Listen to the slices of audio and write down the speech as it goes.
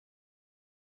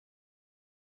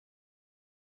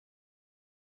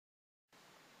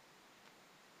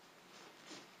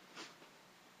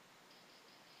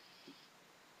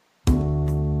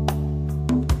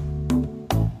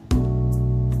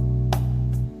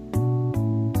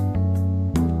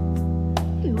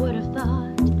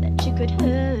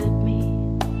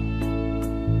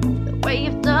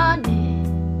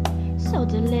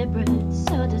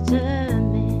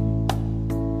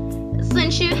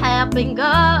I've been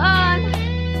gone.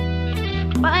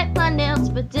 Bite my nails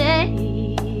for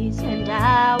days and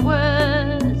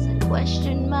hours and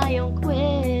question my own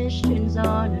questions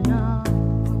on and on.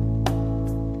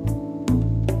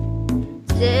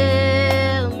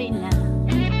 Tell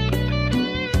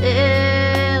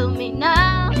me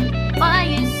now, why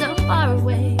you so far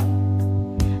away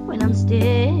when I'm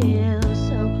still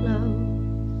so close?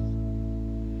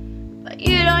 But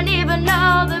you don't even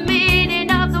know the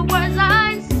meaning of the words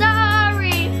I'm sorry.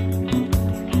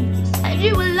 You said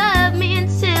you would love me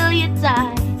until you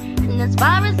die, and as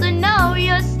far as I know,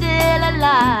 you're still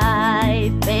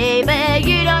alive. Baby,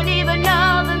 you don't even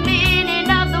know the meaning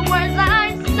of the words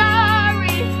I'm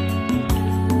sorry.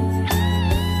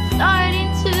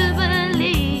 Starting to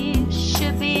believe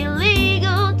should be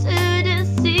illegal to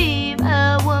deceive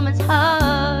a woman's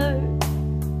heart.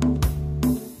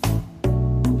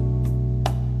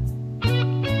 I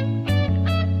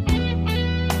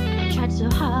tried so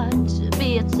hard to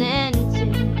be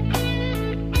attentive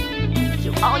to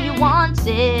all you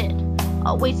wanted,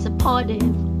 always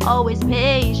supportive, always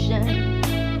patient.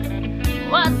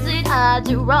 What did I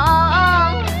do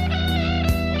wrong?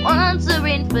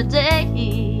 Wandering for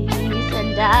days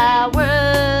and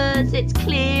hours, it's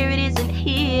clear it isn't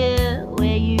here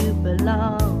where you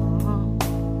belong.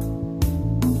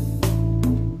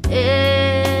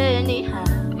 Anyhow,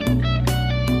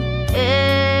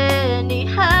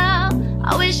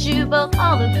 I wish you both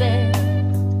all the best.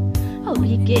 Hope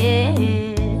you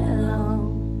get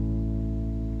along.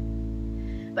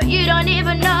 But you don't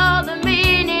even know the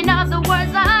meaning of the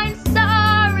words I'm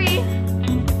sorry.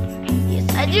 You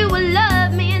said you would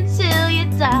love me until you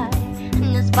die,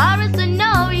 and as far as I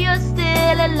know, you're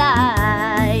still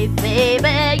alive.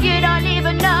 Baby, you don't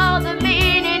even know the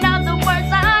meaning of the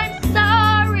words I'm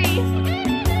sorry.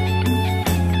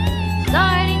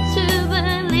 Starting to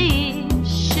believe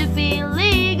should be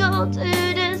illegal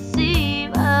to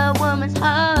deceive a woman's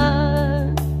heart.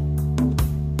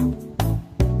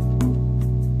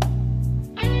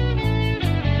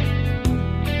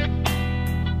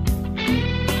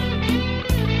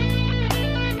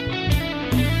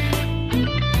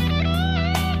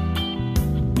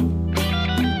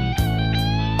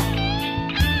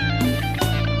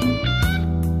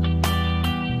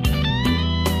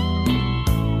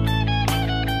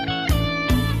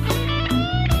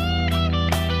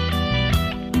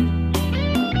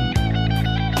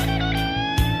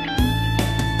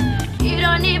 You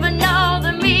don't even know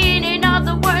the meaning of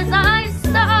the words I'm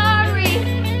sorry.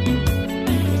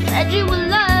 You said you would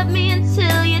love me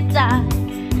until you die,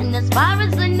 and as far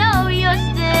as I know, you're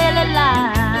still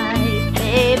alive.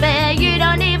 Baby, you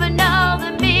don't even know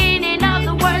the meaning of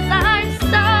the words I'm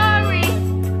sorry.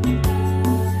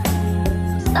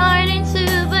 Starting to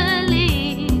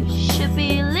believe should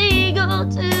be illegal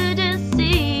to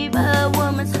deceive a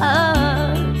woman's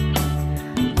heart.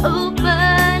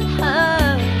 Open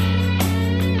heart,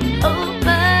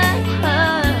 open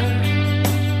heart.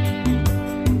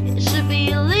 It should be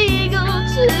illegal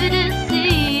to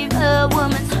deceive a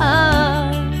woman's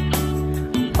heart.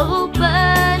 Open